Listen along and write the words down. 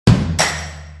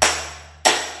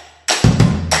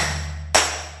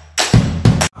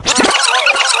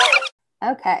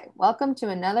Okay, welcome to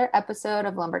another episode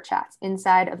of Lumber Chats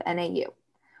inside of NAU,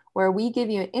 where we give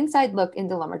you an inside look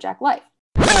into lumberjack life.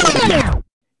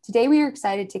 Today, we are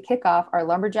excited to kick off our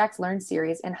Lumberjacks Learn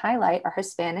series and highlight our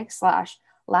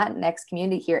Hispanic/Latinx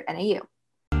community here at NAU.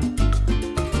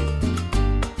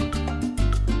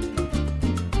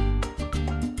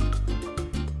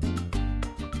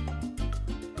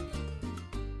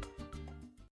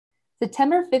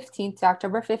 September 15th to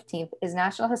October 15th is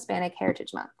National Hispanic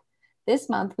Heritage Month. This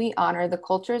month, we honor the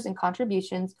cultures and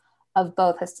contributions of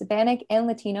both Hispanic and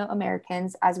Latino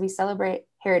Americans as we celebrate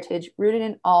heritage rooted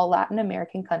in all Latin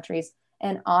American countries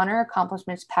and honor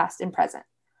accomplishments past and present.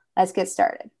 Let's get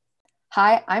started.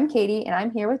 Hi, I'm Katie, and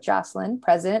I'm here with Jocelyn,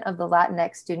 president of the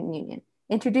Latinx Student Union.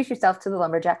 Introduce yourself to the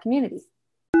lumberjack community.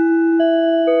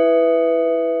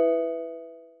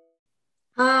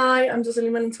 Hi, I'm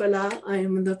Jocelyn Valenzuela. I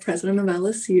am the president of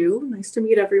LSU. Nice to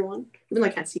meet everyone. Even though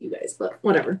I can't see you guys, but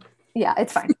whatever. Yeah,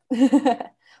 it's fine.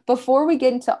 Before we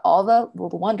get into all the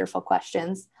wonderful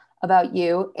questions about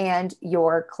you and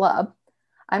your club,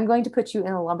 I'm going to put you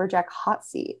in a lumberjack hot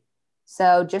seat.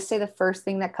 So just say the first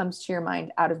thing that comes to your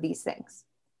mind out of these things.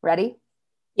 Ready?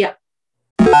 Yeah.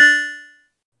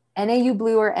 NAU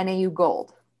blue or NAU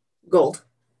gold? Gold.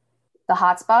 The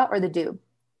hotspot or the doob?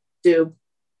 Doob.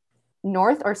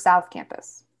 North or South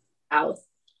campus? South.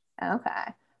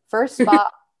 Okay. First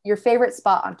spot, your favorite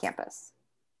spot on campus?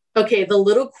 Okay, the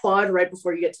little quad right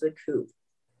before you get to the coop.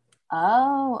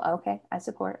 Oh, okay. I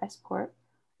support.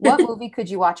 What movie could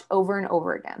you watch over and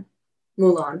over again?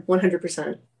 Mulan,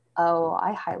 100%. Oh,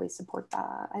 I highly support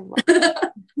that. I love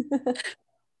it.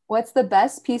 What's the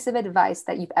best piece of advice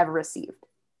that you've ever received?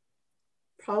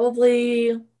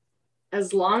 Probably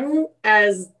as long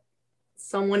as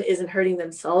someone isn't hurting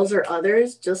themselves or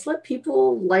others, just let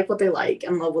people like what they like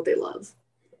and love what they love.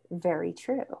 Very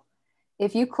true.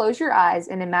 If you close your eyes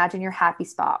and imagine your happy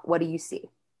spot, what do you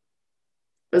see?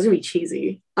 That's gonna be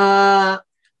cheesy.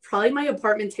 Probably my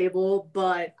apartment table,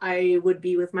 but I would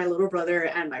be with my little brother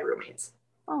and my roommates.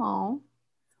 Oh,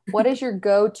 what is your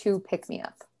go-to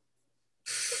pick-me-up?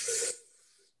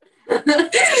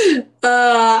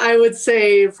 I would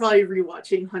say probably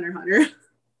rewatching Hunter x Hunter.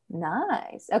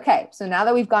 Nice. Okay, so now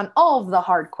that we've gotten all of the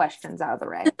hard questions out of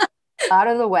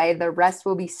the way, the rest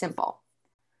will be simple.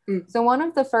 So one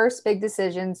of the first big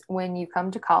decisions when you come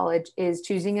to college is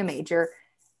choosing a major.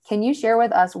 Can you share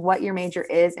with us what your major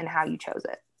is and how you chose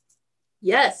it?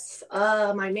 Yes.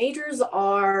 My majors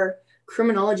are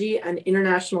criminology and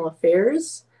international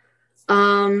affairs.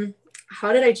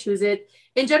 How did I choose it?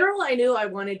 In general, I knew I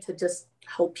wanted to just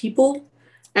help people.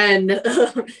 And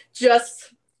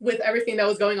just with everything that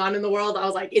was going on in the world, I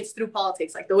was like, it's through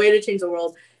politics. Like, the way to change the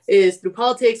world is through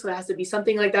politics, so it has to be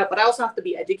something like that. But I also have to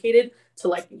be educated to,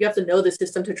 like, you have to know the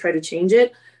system to try to change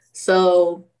it.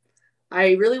 So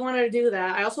I really wanted to do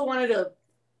that. I also wanted to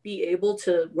be able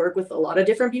to work with a lot of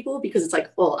different people because it's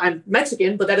like, well, I'm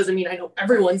Mexican, but that doesn't mean I know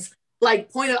everyone's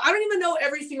like point of, I don't even know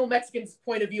every single Mexican's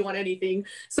point of view on anything.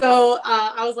 So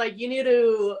I was like, you need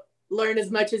to learn as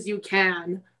much as you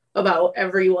can about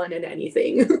everyone and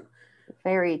anything.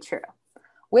 Very true.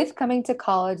 With coming to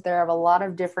college, there are a lot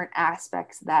of different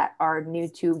aspects that are new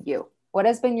to you. What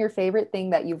has been your favorite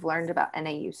thing that you've learned about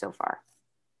NAU so far?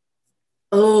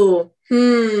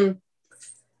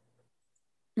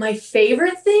 My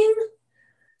favorite thing?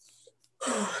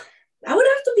 That would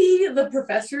have to be the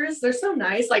professors. They're so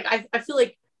nice. Like, I feel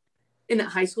like in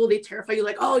high school, they terrify you,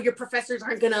 like, oh, your professors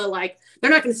aren't gonna, like,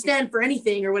 they're not gonna stand for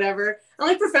anything or whatever. And,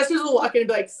 like, professors will walk in and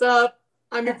be like, sup,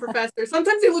 I'm your professor.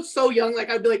 Sometimes they look so young. Like,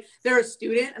 I'd be like, they're a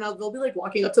student, and they'll be like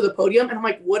walking up to the podium, and I'm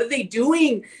like, what are they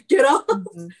doing? Get up.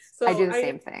 Mm-hmm. So I do the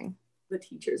same thing. The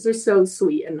teachers are so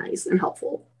sweet and nice and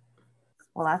helpful.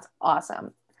 Well, that's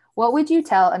awesome. What would you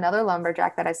tell another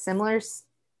lumberjack that has similar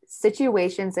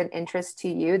situations and interests to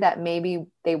you that maybe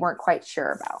they weren't quite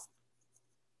sure about?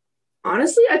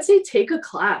 Honestly, I'd say take a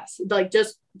class, like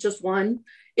just one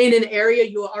in an area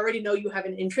you already know you have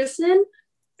an interest in.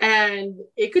 And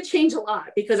it could change a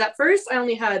lot because at first I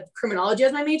only had criminology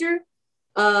as my major.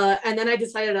 And then I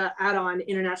decided to add on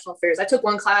international affairs. I took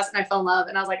one class and I fell in love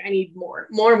and I was like, I need more.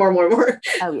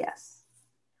 Oh, yes.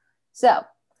 So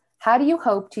how do you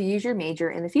hope to use your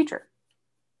major in the future?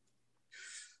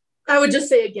 I would just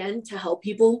say, again, to help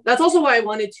people. That's also why I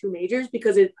wanted two majors,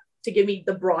 because to give me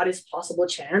the broadest possible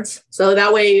chance. So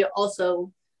that way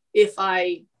also, if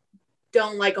I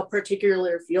don't like a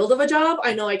particular field of a job,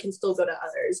 I know I can still go to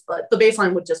others, but the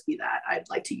baseline would just be that I'd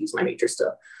like to use my majors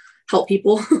to help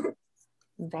people.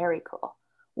 Very cool.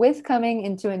 With coming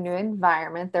into a new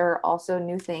environment, there are also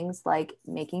new things like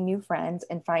making new friends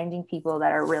and finding people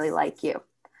that are really like you.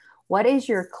 What is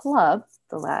your club,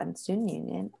 the Latin Student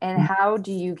Union, and how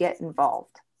do you get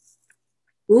involved?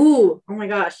 Ooh, oh my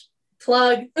gosh.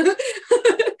 Plug.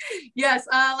 Yes,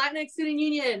 Latinx Student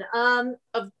Union.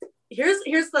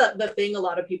 Here's the thing a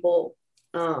lot of people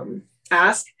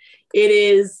ask. It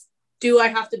is, do I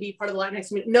have to be part of the Latinx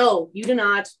community? No, you do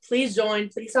not. Please join.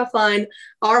 Please have fun.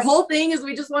 Our whole thing is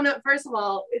we just want to, first of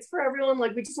all, it's for everyone.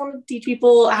 Like, we just want to teach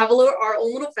people, have our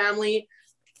own little family.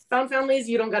 Found families,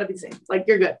 you don't got to be the same. Like,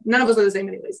 you're good. None of us are the same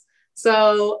anyways.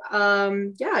 So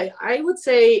yeah, I would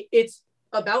say it's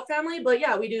about family, but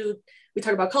yeah, we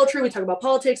talk about culture, we talk about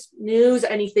politics, news,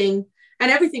 anything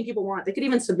and everything people want. They could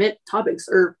even submit topics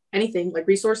or anything, like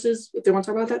resources if they want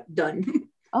to talk about that. Done.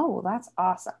 Oh, that's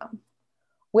awesome.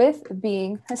 With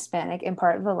being Hispanic and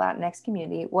part of the Latinx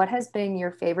community, what has been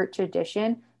your favorite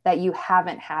tradition that you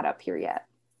haven't had up here yet?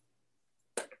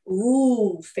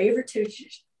 Ooh, favorite tradition.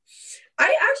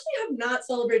 I actually have not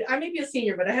celebrated. I may be a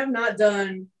senior, but I have not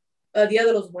done Dia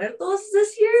de los Muertos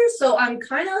this year. So I'm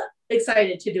kind of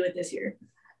excited to do it this year.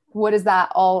 What does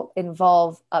that all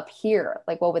involve up here?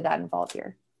 Like, what would that involve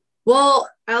here? Well,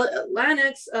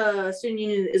 Latinx Student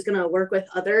Union is going to work with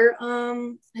other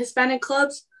Hispanic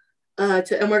clubs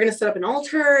and we're going to set up an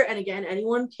altar. And again,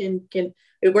 anyone can,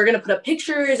 we're going to put up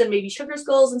pictures and maybe sugar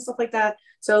skulls and stuff like that.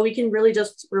 So we can really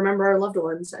just remember our loved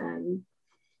ones and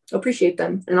appreciate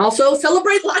them and also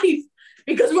celebrate life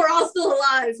because we're all still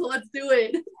alive. So let's do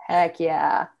it. Heck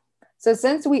yeah. So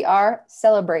since we are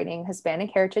celebrating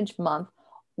Hispanic Heritage Month,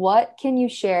 what can you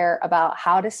share about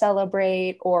how to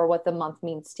celebrate or what the month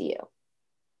means to you?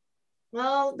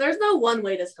 Well, there's no one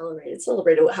way to celebrate it.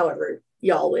 Celebrate it however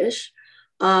y'all wish.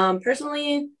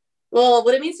 Personally, well,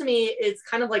 what it means to me, it's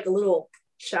kind of like a little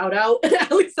shout out.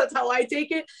 At least that's how I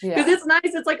take it. Because it's nice.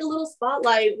 It's like a little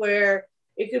spotlight where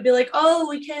it could be like, oh,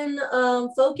 we can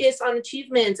focus on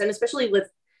achievements. And especially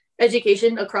with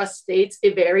education across states,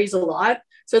 it varies a lot.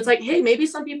 So it's like, hey, maybe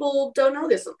some people don't know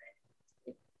this.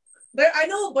 I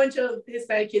know a bunch of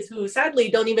Hispanic kids who sadly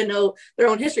don't even know their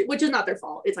own history, which is not their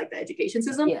fault. It's like the education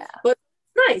system. Yeah. But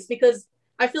it's nice because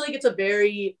I feel like it's a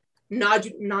very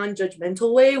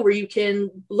non-judgmental way where you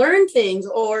can learn things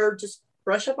or just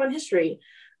brush up on history.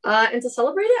 And to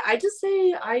celebrate it, I just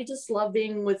say I just love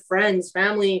being with friends,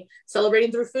 family,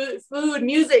 celebrating through food,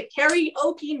 music,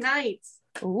 karaoke nights.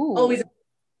 Ooh. Always.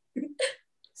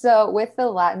 So with the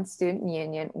Latin Student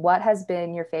Union, what has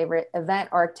been your favorite event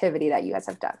or activity that you guys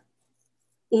have done?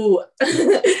 Ooh,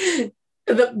 the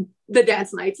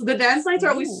dance nights. The dance nights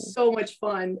are always so much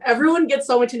fun. Everyone gets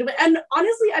so much into it. And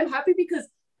honestly, I'm happy because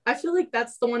I feel like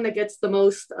that's the one that gets the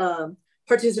most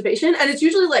participation. And it's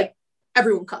usually like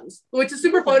everyone comes, which is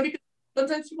super fun because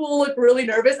sometimes people look really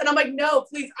nervous. And I'm like, no,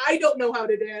 please, I don't know how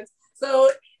to dance.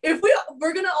 So if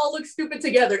we're going to all look stupid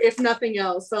together, if nothing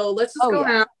else. So let's just go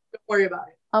out. Don't worry about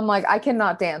it. I'm like, I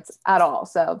cannot dance at all.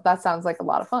 So that sounds like a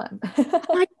lot of fun.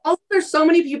 Like, also, there's so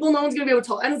many people, no one's going to be able to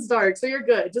talk. And it's dark. So you're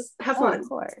good. Just have fun. Of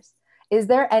course. Is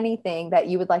there anything that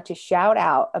you would like to shout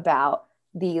out about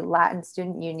the Latin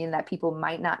Student Union that people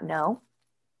might not know?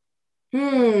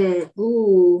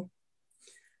 Ooh.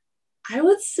 I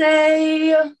would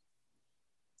say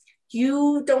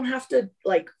you don't have to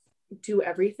like do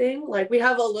everything. Like we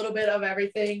have a little bit of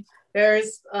everything.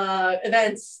 There's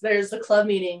events, there's the club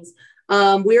meetings.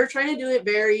 We are trying to do it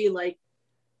very like,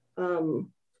 I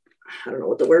don't know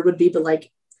what the word would be, but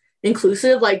like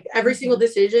inclusive, like every single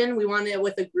decision we want it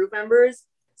with the group members.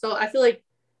 So I feel like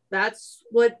that's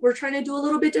what we're trying to do a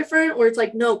little bit different, where it's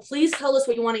like, no, please tell us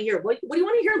what you want to hear. What do you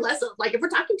want to hear less of? Like if we're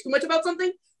talking too much about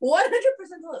something, 100%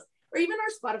 tell us. Or even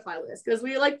our Spotify list, because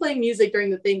we like playing music during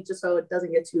the thing just so it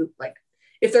doesn't get too like,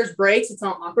 if there's breaks, it's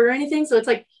not awkward or anything. So it's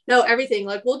like, no, everything.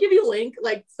 Like we'll give you a link.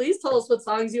 Like please tell us what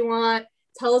songs you want.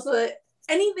 Tell us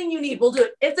anything you need. We'll do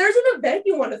it. If there's an event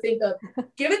you want to think of,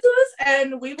 give it to us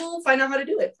and we will find out how to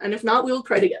do it. And if not, we'll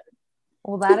try together.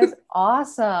 Well, that is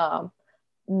awesome.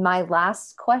 My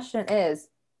last question is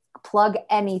plug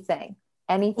anything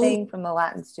from the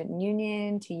Latin Student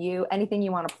Union to you, anything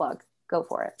you want to plug. Go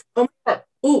for it. Oh my God.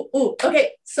 Ooh.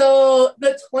 Okay. So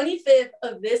the 25th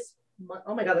of this month.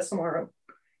 Oh my God, that's tomorrow.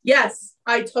 Yes,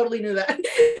 I totally knew that.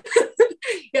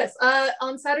 Yes.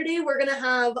 On Saturday, we're going to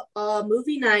have a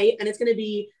movie night and it's going to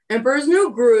be Emperor's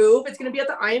New Groove. It's going to be at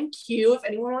the IMQ if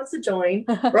anyone wants to join.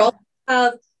 We're also going to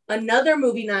have another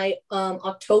movie night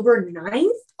October 9th,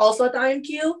 also at the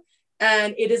IMQ.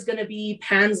 And it is going to be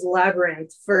Pan's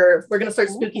Labyrinth we're going to start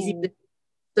spooky season.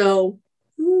 So,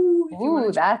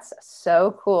 that's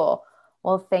so cool.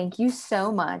 Well, thank you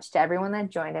so much to everyone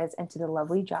that joined us and to the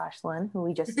lovely Jocelyn, who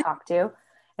we just talked to.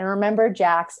 And remember,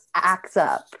 Jax, acts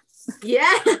up.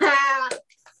 Yeah.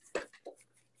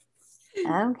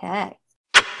 Okay.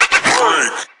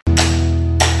 time.